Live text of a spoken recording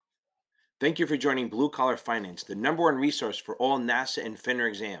Thank you for joining Blue Collar Finance, the #1 resource for all NASA and FINRA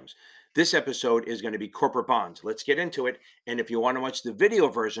exams. This episode is going to be corporate bonds. Let's get into it. And if you want to watch the video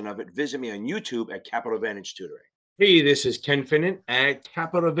version of it, visit me on YouTube at Capital Advantage Tutoring. Hey, this is Ken Finnan at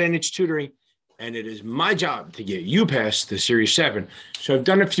Capital Advantage Tutoring, and it is my job to get you past the Series 7. So I've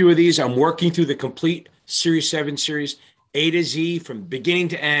done a few of these. I'm working through the complete Series 7 series, A to Z, from beginning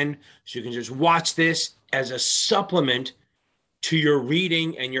to end. So you can just watch this as a supplement to your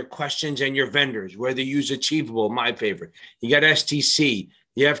reading and your questions and your vendors, whether you use Achievable, my favorite. You got STC,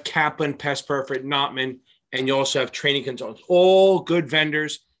 you have Kaplan, PestPerfect, Notman, and you also have Training Consultants. All good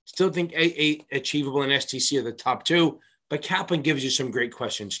vendors. Still think Achievable and STC are the top two, but Kaplan gives you some great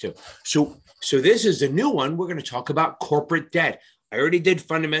questions too. So this is the new one. We're going to talk about corporate debt. I already did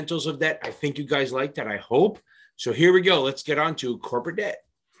fundamentals of debt. I think you guys like that, I hope. So here we go. Let's get on to corporate debt.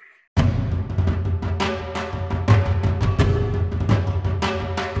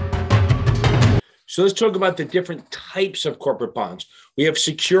 So let's talk about the different types of corporate bonds. We have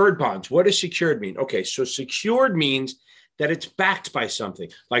secured bonds. What does secured mean? Okay, so secured means that it's backed by something.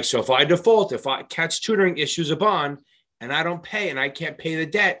 Like, so if I default, if Katz Tutoring issues a bond and I don't pay and I can't pay the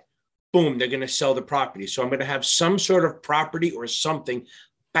debt, boom, they're going to sell the property. So I'm going to have some sort of property or something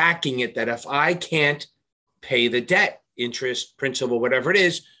backing it that if I can't pay the debt, interest, principal, whatever it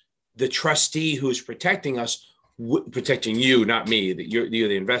is, the trustee who's protecting us, protecting you, not me, that you're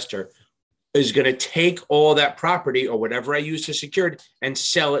the investor, is going to take all that property or whatever I use to secured and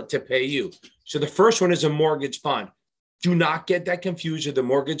sell it to pay you. So the first one is a mortgage bond. Do not get that confused with the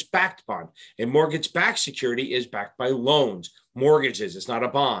mortgage-backed bond. A mortgage-backed security is backed by loans, mortgages. It's not a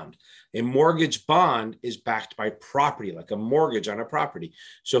bond. A mortgage bond is backed by property, like a mortgage on a property.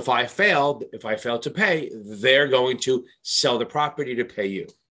 So if I fail to pay, they're going to sell the property to pay you.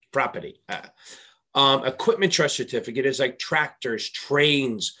 Property. Equipment trust certificate is like tractors,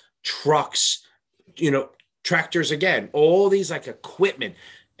 trains, trucks, tractors again, all these like equipment,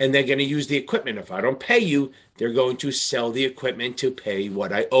 and they're going to use the equipment. If I don't pay you, they're going to sell the equipment to pay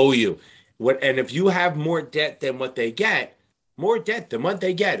what I owe you. And if you have more debt than what they get,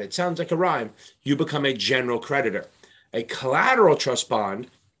 it sounds like a rhyme, you become a general creditor. A collateral trust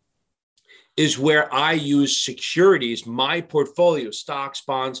bond is where I use securities, my portfolio, stocks,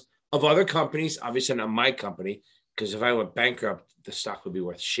 bonds of other companies, obviously not my company, because if I went bankrupt, the stock would be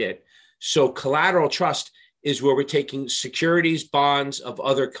worth shit. So collateral trust is where we're taking securities, bonds of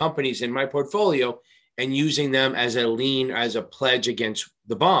other companies in my portfolio and using them as a lien, as a pledge against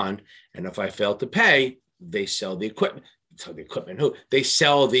the bond. And if I fail to pay, they sell the equipment. They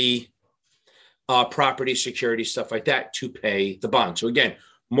sell the property, security, stuff like that to pay the bond. So again,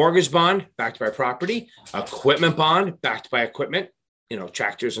 mortgage bond backed by property, equipment bond backed by equipment,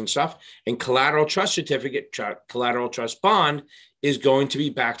 tractors and stuff, and collateral trust certificate, collateral trust bond is going to be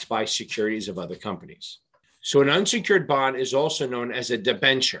backed by securities of other companies. So an unsecured bond is also known as a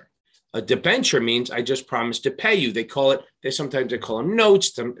debenture. A debenture means I just promised to pay you. Sometimes they call them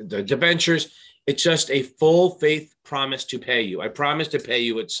notes, the debentures. It's just a full faith promise to pay you. I promise to pay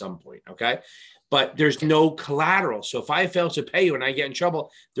you at some point, okay? But there's no collateral. So if I fail to pay you and I get in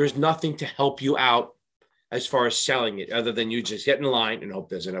trouble, there's nothing to help you out as far as selling it, other than you just get in line and hope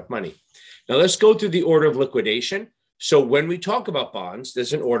there's enough money. Now let's go through the order of liquidation. So when we talk about bonds,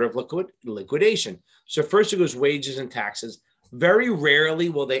 there's an order of liquidation. So first it goes wages and taxes. Very rarely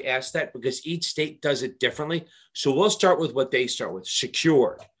will they ask that because each state does it differently. So we'll start with what they start with,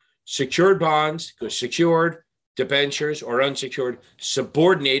 secured. Secured bonds go secured, debentures or unsecured,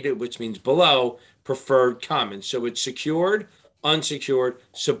 subordinated, which means below, preferred, common. So it's secured, unsecured,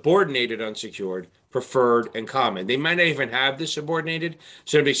 subordinated, unsecured, preferred, and common. They might not even have the subordinated.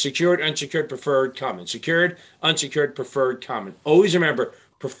 So it'll be secured, unsecured, preferred, common. Secured, unsecured, preferred, common. Always remember,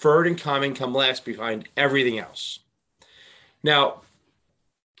 preferred and common come last behind everything else. Now,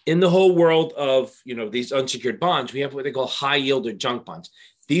 in the whole world of these unsecured bonds, we have what they call high yield or junk bonds.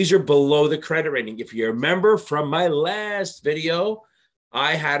 These are below the credit rating. If you remember from my last video,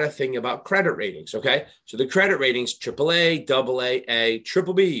 I had a thing about credit ratings, okay? So the credit ratings, AAA, AA, A,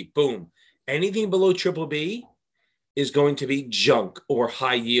 triple B, boom. Anything below triple B is going to be junk or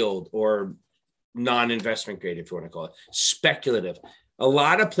high yield or non-investment grade, if you want to call it, speculative. A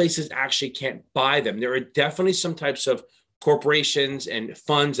lot of places actually can't buy them. There are definitely some types of corporations and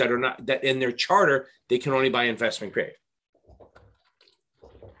funds that are not, that in their charter, they can only buy investment grade.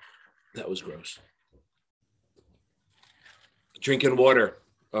 That was gross. Drinking water.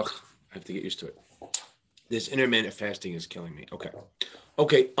 Ugh, I have to get used to it. This intermittent fasting is killing me. Okay.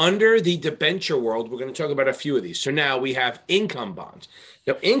 Under the debenture world, we're going to talk about a few of these. So now we have income bonds.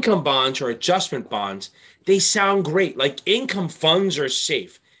 Now, income bonds or adjustment bonds, they sound great. Like income funds are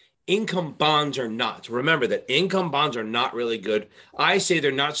safe. income bonds are not. Remember that income bonds are not really good. I say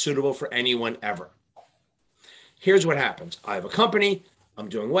they're not suitable for anyone ever. Here's what happens. I have a company. I'm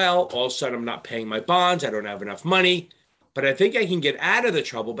doing well. All of a sudden, I'm not paying my bonds. I don't have enough money, but I think I can get out of the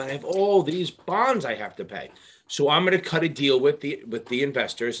trouble, but I have all these bonds I have to pay. So I'm going to cut a deal with the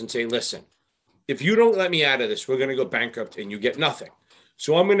investors and say, listen, if you don't let me out of this, we're going to go bankrupt and you get nothing.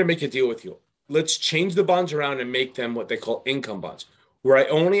 So I'm going to make a deal with you. Let's change the bonds around and make them what they call income bonds, where I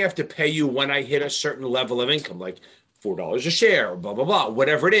only have to pay you when I hit a certain level of income, like $4 a share, or blah, blah, blah,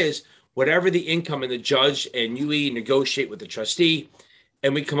 whatever it is, whatever the income, and the judge and you negotiate with the trustee,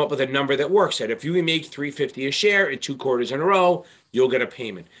 and we come up with a number that works. That if you make $3.50 a share in 2 quarters in a row, you'll get a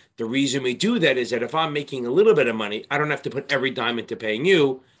payment. The reason we do that is that if I'm making a little bit of money, I don't have to put every dime into paying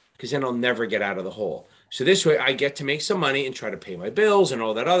you, because then I'll never get out of the hole. So this way I get to make some money and try to pay my bills and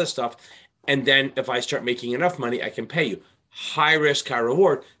all that other stuff. And then if I start making enough money, I can pay you. High risk, high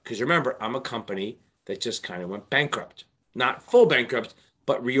reward. Because remember, I'm a company that just kind of went bankrupt. Not full bankrupt,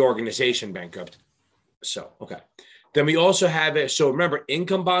 but reorganization bankrupt. So, okay. Then we also have it. So remember,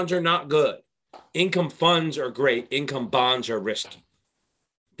 income bonds are not good. Income funds are great. Income bonds are risky.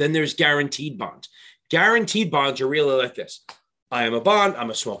 Then there's guaranteed bonds. Guaranteed bonds are really like this. I am a bond.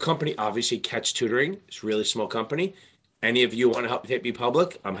 I'm a small company. Obviously, Catch Tutoring is a really small company. Any of you want to help take me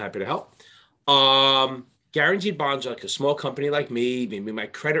public? I'm happy to help. Guaranteed bonds are like a small company like me. Maybe my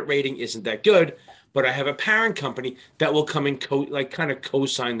credit rating isn't that good, but I have a parent company that will come and kind of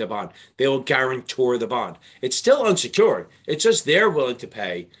co-sign the bond. They will guarantor the bond. It's still unsecured. It's just they're willing to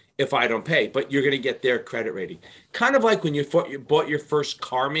pay if I don't pay, but you're going to get their credit rating. Kind of like when you bought your first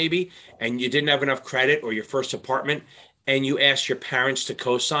car maybe, and you didn't have enough credit, or your first apartment, and you asked your parents to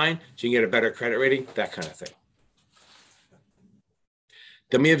co-sign so you can get a better credit rating, that kind of thing.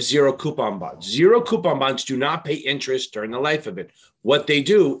 Then we have zero coupon bonds. Zero coupon bonds do not pay interest during the life of it. What they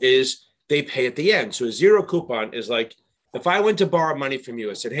do is they pay at the end. So a zero coupon is like, if I went to borrow money from you,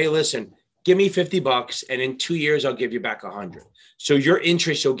 I said, hey, listen, give me $50 and in 2 years, I'll give you back 100. So your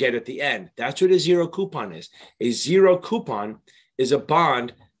interest you'll get at the end. That's what a zero coupon is. A zero coupon is a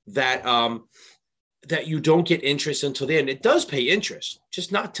bond that, that you don't get interest until the end. It does pay interest,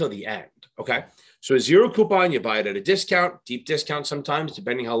 just not till the end, okay? So a zero coupon, you buy it at a discount, deep discount sometimes,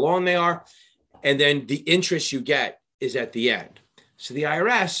 depending how long they are. And then the interest you get is at the end. So the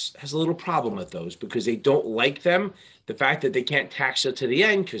IRS has a little problem with those because they don't like them. The fact that they can't tax it to the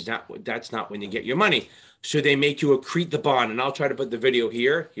end, because that's not when you get your money. So they make you accrete the bond. And I'll try to put the video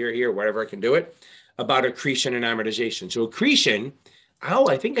here, wherever I can do it, about accretion and amortization. So accretion,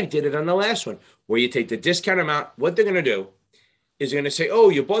 I think I did it on the last one, where you take the discount amount. What they're going to do is they're going to say, oh,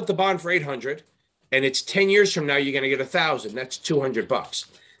 you bought the bond for $800. And it's 10 years from now, you're going to get $1,000. That's $200.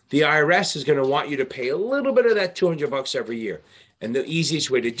 The IRS is going to want you to pay a little bit of that $200 every year. And the easiest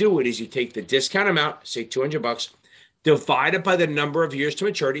way to do it is you take the discount amount, say $200, divide it by the number of years to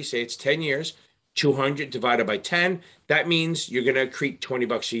maturity. Say it's 10 years, 200 divided by 10. That means you're going to accrete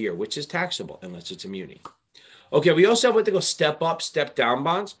 $20 a year, which is taxable unless it's a muni. Okay, we also have what they call step up, step down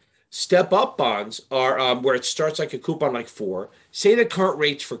bonds. Step up bonds are where it starts like a coupon like 4. Say the current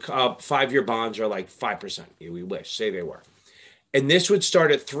rates for 5-year bonds are like 5%. We wish, say they were. And this would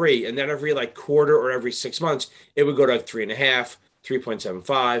start at 3. And then every like quarter or every 6 months, it would go to like 3.5,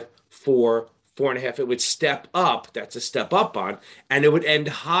 3.75, 4, 4.5. It would step up. That's a step up bond. And it would end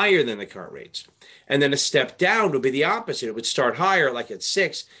higher than the current rates. And then a step down would be the opposite. It would start higher, like at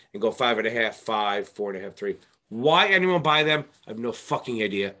 6, and go 5.5, 5, 4.5, 3. Why anyone buy them? I have no fucking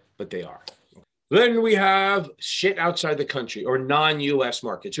idea. But they are. Then we have shit outside the country or non-US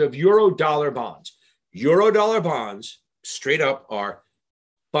markets. You have euro dollar bonds. Euro dollar bonds, straight up, are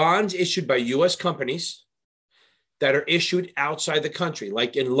bonds issued by US companies that are issued outside the country,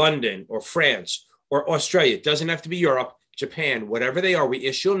 like in London or France or Australia. It doesn't have to be Europe, Japan, whatever they are. We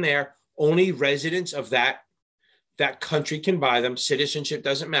issue them there. Only residents of that country can buy them. Citizenship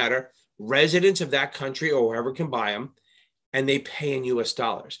doesn't matter. Residents of that country or whoever can buy them. And they pay in US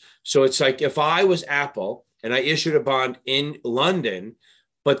dollars. So it's like if I was Apple and I issued a bond in London,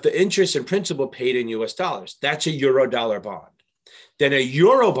 but the interest and principal paid in US dollars, that's a euro dollar bond. Then a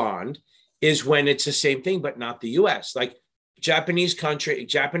euro bond is when it's the same thing, but not the US. Like Japanese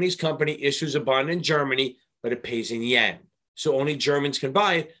company issues a bond in Germany, but it pays in yen. So only Germans can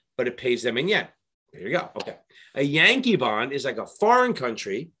buy it, but it pays them in yen. There you go. Okay. A Yankee bond is like a foreign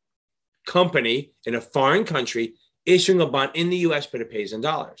company in a foreign country issuing a bond in the US, but it pays in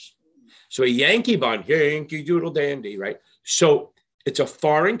dollars. So a Yankee bond, Yankee Doodle Dandy, right? So it's a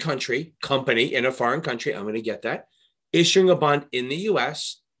foreign company in a foreign country. I'm going to get that. Issuing a bond in the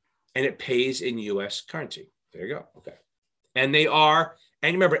US, and it pays in US currency. There you go. Okay. And they are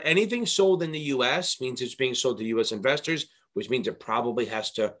And remember, anything sold in the US means it's being sold to US investors, which means it probably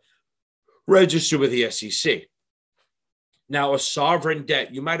has to register with the SEC. Now, a sovereign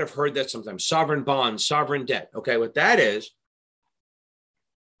debt, you might have heard that sometimes. Sovereign bonds, sovereign debt. Okay, what that is,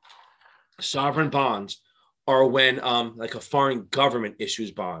 sovereign bonds are when like a foreign government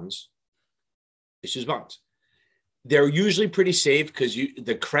issues bonds. They're usually pretty safe because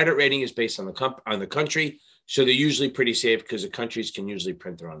the credit rating is based on the country. So they're usually pretty safe because the countries can usually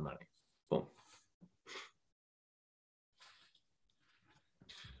print their own money. Boom.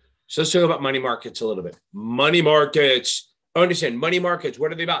 So let's talk about money markets a little bit. Money markets. Understand, money markets,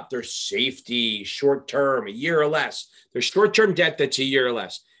 what are they about? They're safety, short term, a year or less. They're short-term debt that's a year or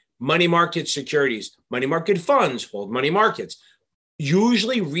less. Money market securities, money market funds hold money markets.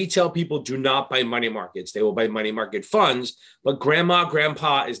 Usually retail people do not buy money markets. They will buy money market funds, but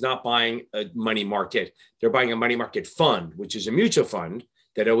grandpa is not buying a money market. They're buying a money market fund, which is a mutual fund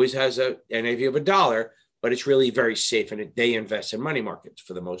that always has a NAV of $1, but it's really very safe and they invest in money markets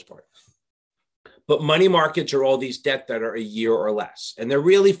for the most part. But money markets are all these debt that are a year or less. And they're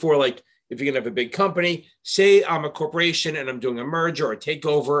really for like, if you're going to have a big company, say I'm a corporation and I'm doing a merger or a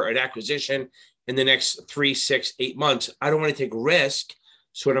takeover or an acquisition in the next 3, 6, 8 months, I don't want to take risk.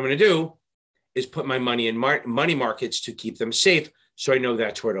 So what I'm going to do is put my money in money markets to keep them safe. So I know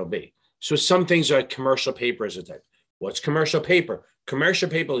that's where it'll be. So some things are commercial paper as a type. What's commercial paper? Commercial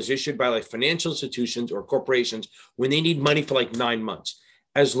paper is issued by like financial institutions or corporations when they need money for like 9 months.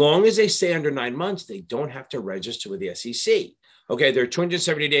 As long as they stay under 9 months, they don't have to register with the SEC. Okay, they're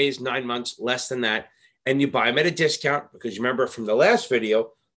 270 days, 9 months, less than that. And you buy them at a discount because you remember from the last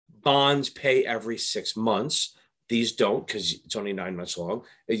video, bonds pay every 6 months. These don't because it's only 9 months long.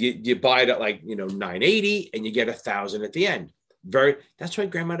 You buy it at like, 980 and you get 1,000 at the end. That's why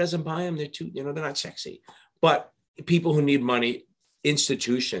grandma doesn't buy them. They're too, they're not sexy. But people who need money,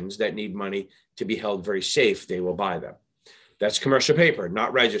 institutions that need money to be held very safe, they will buy them. That's commercial paper,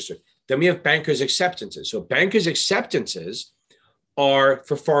 not registered. Then we have bankers' acceptances. So bankers' acceptances are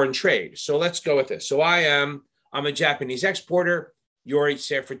for foreign trade. So let's go with this. So I'm a Japanese exporter. You're a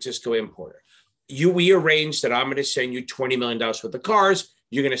San Francisco importer. We arranged that I'm going to send you $20 million worth of cars.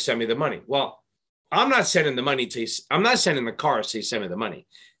 You're going to send me the money. Well, I'm not sending the money I'm not sending the cars till you send me the money.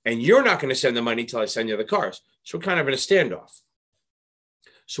 And you're not going to send the money till I send you the cars. So we're kind of in a standoff.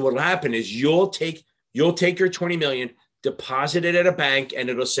 So what'll happen is you'll take your 20 million, deposit it at a bank, and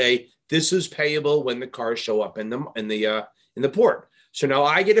it'll say this is payable when the cars show up in the port. So now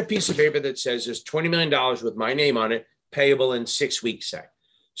I get a piece of paper that says there's $20 million with my name on it, payable in 6 weeks, say.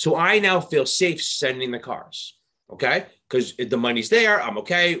 So I now feel safe sending the cars, okay? Because the money's there, I'm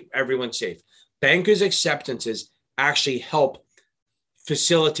okay, everyone's safe. Bankers' acceptances actually help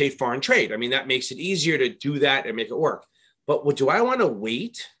facilitate foreign trade. I mean, that makes it easier to do that and make it work. But do I want to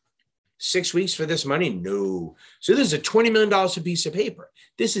wait 6 weeks for this money? No. So this is a $20 million piece of paper.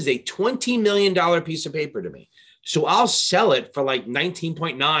 This is a $20 million piece of paper to me. So I'll sell it for like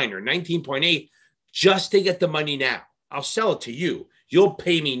 19.9 or 19.8 just to get the money now. I'll sell it to you. You'll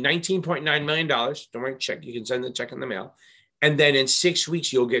pay me $19.9 million. Don't worry, check. You can send the check in the mail. And then in 6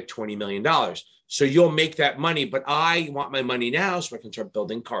 weeks, you'll get $20 million. So you'll make that money, but I want my money now so I can start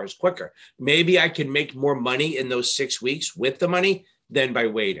building cars quicker. Maybe I can make more money in those 6 weeks with the money than by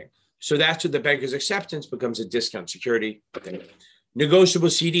waiting. So that's what the banker's acceptance becomes, a discount security. Negotiable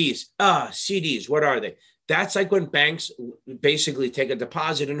CDs. CDs, what are they? That's like when banks basically take a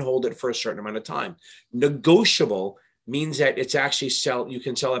deposit and hold it for a certain amount of time. Negotiable means that it's actually you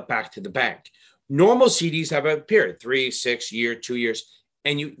can sell it back to the bank. Normal CDs have a period, 3, 6 year, 2 years.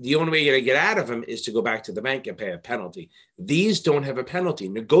 And the only way you're going to get out of them is to go back to the bank and pay a penalty. These don't have a penalty.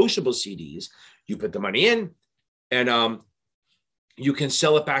 Negotiable CDs, you put the money in and you can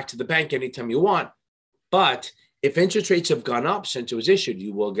sell it back to the bank anytime you want. But if interest rates have gone up since it was issued,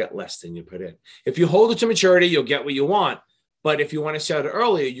 you will get less than you put in. If you hold it to maturity, you'll get what you want. But if you want to sell it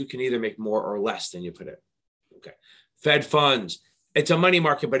earlier, you can either make more or less than you put in. Okay. Fed funds. It's a money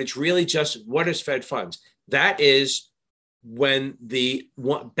market, but it's really just, what is Fed funds? That is when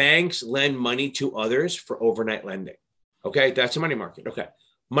banks lend money to others for overnight lending. Okay, that's a money market. Okay,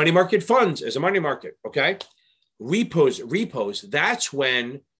 money market funds is a money market. Okay, repos. That's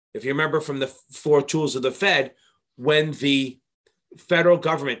when, if you remember from the 4 tools of the Fed, when the federal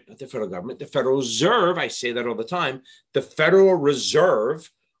government, not the federal government, the Federal Reserve, I say that all the time, the Federal Reserve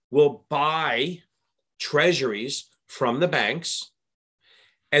will buy treasuries from the banks,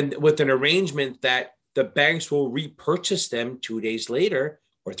 and with an arrangement that the banks will repurchase them 2 days later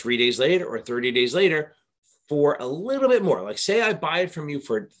or 3 days later or 30 days later for a little bit more. Like say I buy it from you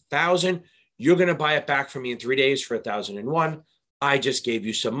for 1,000, you're going to buy it back from me in 3 days for 1,001. I just gave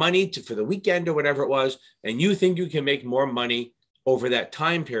you some money for the weekend or whatever it was, and you think you can make more money over that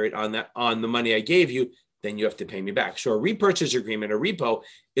time period on the money I gave you, then you have to pay me back. So a repurchase agreement, a repo,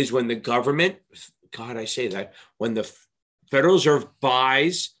 is when the government, God, I say that, when the Federal Reserve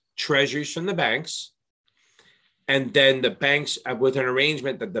buys treasuries from the banks, and then the banks, with an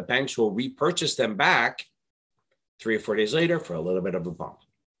arrangement that the banks will repurchase them back 3 or 4 days later for a little bit of a bump.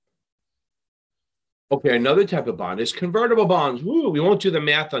 Okay, another type of bond is convertible bonds. Woo, we won't do the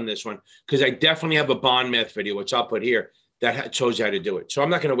math on this one because I definitely have a bond math video, which I'll put here, that shows you how to do it. So I'm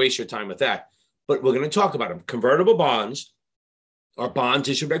not going to waste your time with that, but we're going to talk about them. Convertible bonds are bonds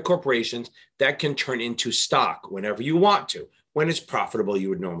issued by corporations that can turn into stock whenever you want to. When it's profitable, you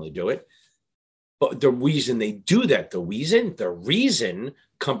would normally do it. But the reason they do that, the reason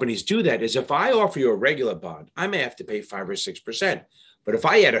companies do that is if I offer you a regular bond, I may have to pay 5 or 6%. But if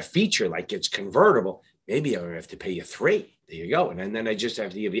I add a feature like it's convertible, maybe I have to pay you 3%. There you go. And then I just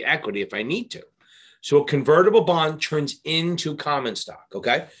have to give you equity if I need to. So a convertible bond turns into common stock,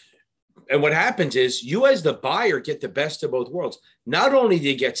 okay? And what happens is you as the buyer get the best of both worlds. Not only do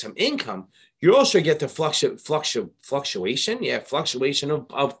you get some income, you also get the fluctuation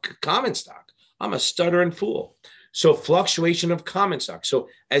of common stock. I'm a stuttering fool. So fluctuation of common stock. So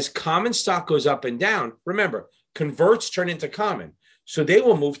as common stock goes up and down, remember, converts turn into common. So they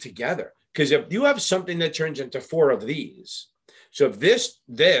will move together. Because if you have something that turns into 4 of these, so if this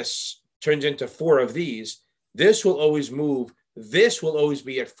turns into 4 of these, this will always move. This will always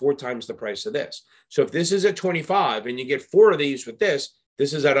be at 4 times the price of this. So if this is at 25 and you get 4 of these with this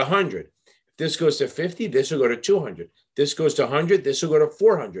is at 100. If this goes to 50, this will go to 200. This goes to 100, this will go to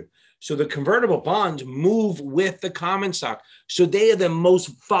 400. So the convertible bonds move with the common stock. So they are the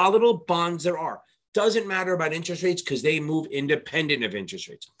most volatile bonds there are. Doesn't matter about interest rates because they move independent of interest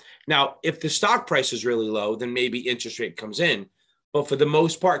rates. Now, if the stock price is really low, then maybe interest rate comes in. But for the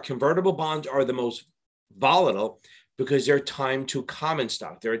most part, convertible bonds are the most volatile because they're timed to common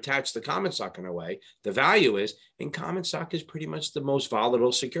stock. They're attached to common stock in a way. The value is, and common stock is pretty much the most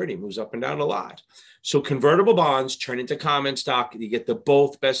volatile security. It moves up and down a lot. So convertible bonds turn into common stock. You get the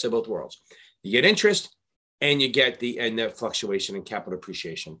best of both worlds. You get interest and you get the fluctuation and capital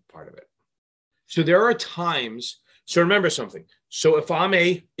appreciation part of it. So there are times, so remember something. So if I'm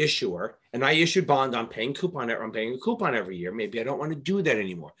a issuer and I issued bond, I'm paying a coupon every year. Maybe I don't want to do that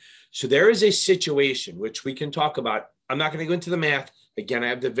anymore. So there is a situation which we can talk about. I'm not going to go into the math. Again, I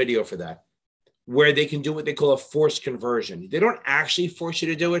have the video for that, where they can do what they call a forced conversion. They don't actually force you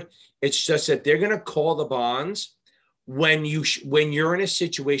to do it. It's just that they're going to call the bonds when you're in a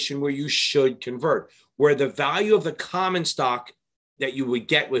situation where you should convert, where the value of the common stock that you would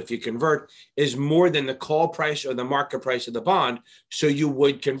get if you convert is more than the call price or the market price of the bond. So you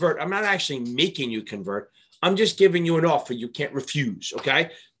would convert. I'm not actually making you convert. I'm just giving you an offer you can't refuse. Okay.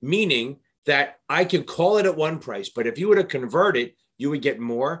 Meaning that I could call it at one price, but if you were to convert it, you would get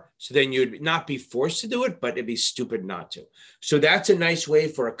more. So then you'd not be forced to do it, but it'd be stupid not to. So that's a nice way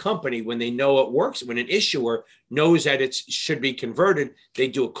for a company when they know it works. When an issuer knows that it should be converted, they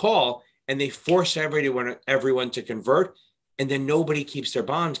do a call and they force everyone to convert. And then nobody keeps their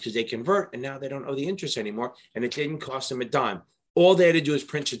bonds because they convert and now they don't owe the interest anymore. And it didn't cost them a dime. All they had to do is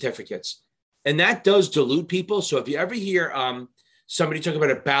print certificates. And that does dilute people. So if you ever hear somebody talk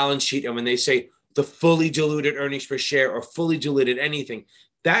about a balance sheet and when they say the fully diluted earnings per share or fully diluted anything,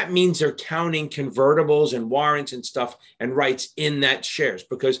 that means they're counting convertibles and warrants and stuff and rights in that shares.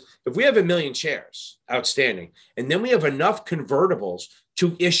 Because if we have 1 million shares outstanding, and then we have enough convertibles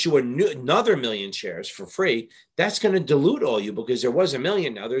to issue another 1 million shares for free, that's going to dilute all you because there was 1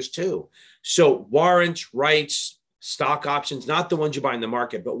 million, now there's 2. So warrants, rights, stock options, not the ones you buy in the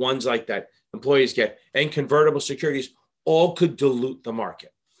market, but ones like that employees get, and convertible securities, all could dilute the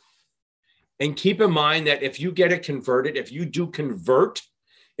market. And keep in mind that if you get it converted, if you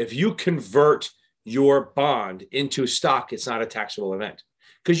convert your bond into stock, it's not a taxable event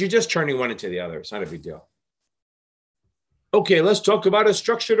because you're just turning one into the other. It's not a big deal. Okay, let's talk about a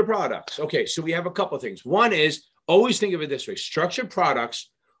structured products. Okay, so we have a couple of things. One is, always think of it this way. Structured products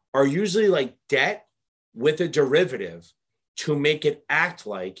are usually like debt with a derivative to make it act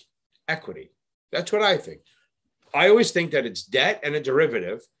like equity. That's what I think. I always think that it's debt and a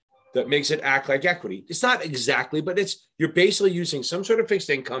derivative that makes it act like equity. It's not exactly, but you're basically using some sort of fixed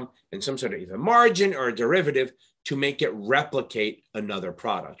income and some sort of either margin or a derivative to make it replicate another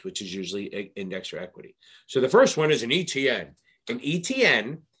product, which is usually index or equity. So the first one is an ETN. An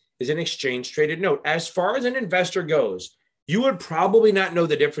ETN is an exchange traded note. As far as an investor goes, you would probably not know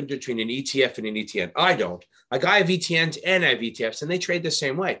the difference between an ETF and an ETN. I don't. Like I have ETNs and I have ETFs, and they trade the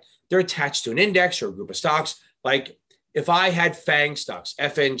same way. They're attached to an index or a group of stocks. Like if I had FANG stocks,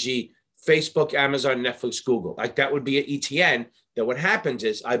 FNG, Facebook, Amazon, Netflix, Google, like that would be an ETN. That what happens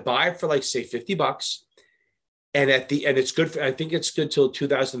is I buy it for like say $50, and it's good for, I think it's good till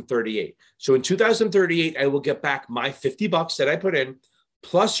 2038. So in 2038, I will get back my $50 that I put in,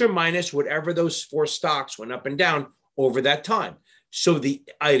 plus or minus whatever those 4 stocks went up and down over that time. So it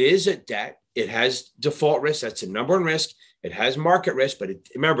is a debt. It has default risk. That's a number one risk. It has market risk, but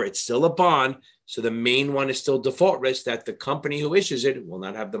remember, it's still a bond. So the main one is still default risk, that the company who issues it will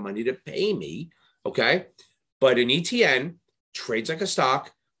not have the money to pay me. Okay. But an ETN trades like a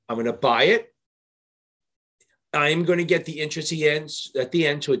stock. I'm going to buy it. I'm going to get the interest at the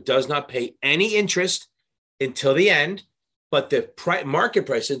end. So it does not pay any interest until the end. But the market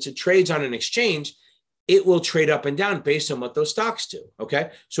price, since it trades on an exchange, it will trade up and down based on what those stocks do.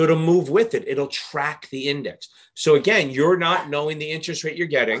 Okay. So it'll move with it. It'll track the index. So again, you're not knowing the interest rate you're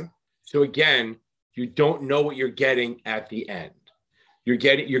getting. So again, you don't know what you're getting at the end.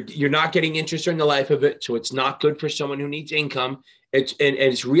 You're not getting interest during the life of it. So it's not good for someone who needs income.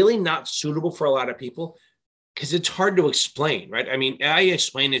 It's really not suitable for a lot of people because it's hard to explain, right? I mean, I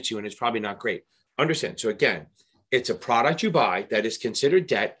explain it to you and it's probably not great. Understand. So again, it's a product you buy that is considered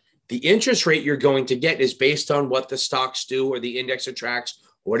debt. The interest rate you're going to get is based on what the stocks do or the index attracts,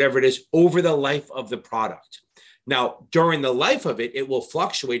 or whatever it is, over the life of the product. Now, during the life of it, it will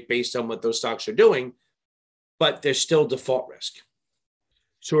fluctuate based on what those stocks are doing, but there's still default risk.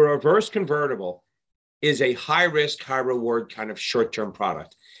 So a reverse convertible is a high risk, high reward kind of short-term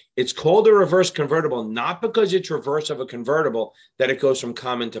product. It's called a reverse convertible, not because it's reverse of a convertible that it goes from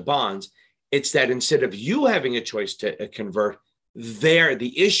common to bonds. It's that instead of you having a choice to convert,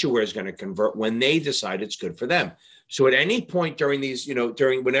 the issuer is going to convert when they decide it's good for them. So at any point during these,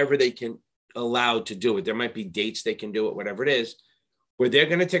 during whenever they can allowed to do it, there might be dates they can do it, whatever it is, where they're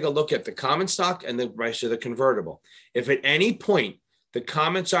going to take a look at the common stock and the price of the convertible. If at any point the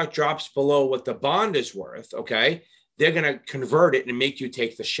common stock drops below what the bond is worth, okay, they're going to convert it and make you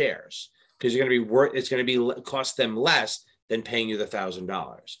take the shares because it's going to be cost them less than paying you the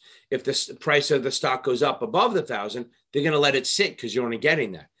 $1,000. If the price of the stock goes up above the 1,000, they're going to let it sit because you're only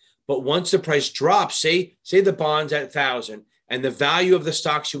getting that. But once the price drops, say the bond's at 1,000 and the value of the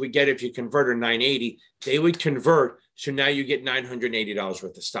stocks you would get if you convert are 980, they would convert. So now you get $980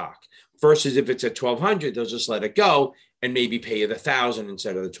 worth of stock versus if it's at 1,200, they'll just let it go and maybe pay you the 1,000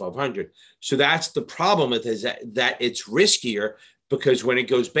 instead of the 1,200. So that's the problem with it, is that it's riskier because when it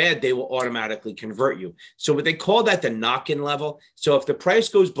goes bad, they will automatically convert you. So what they call that the knock-in level. So if the price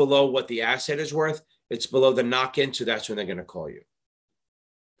goes below what the asset is worth, it's below the knock-in. So that's when they're going to call you.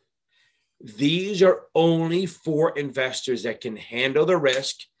 These are only for investors that can handle the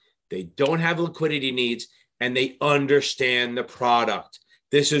risk. They don't have liquidity needs and they understand the product.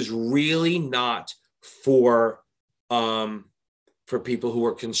 This is really not for people who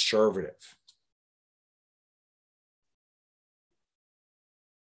are conservative.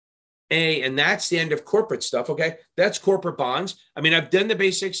 And that's the end of corporate stuff. Okay. That's corporate bonds. I mean, I've done the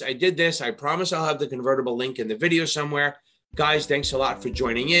basics. I did this. I promise I'll have the convertible link in the video somewhere. Guys, thanks a lot for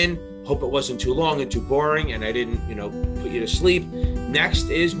joining in. Hope it wasn't too long and too boring and I didn't, put you to sleep. Next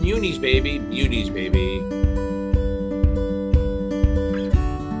is Munis, baby. Munis, baby.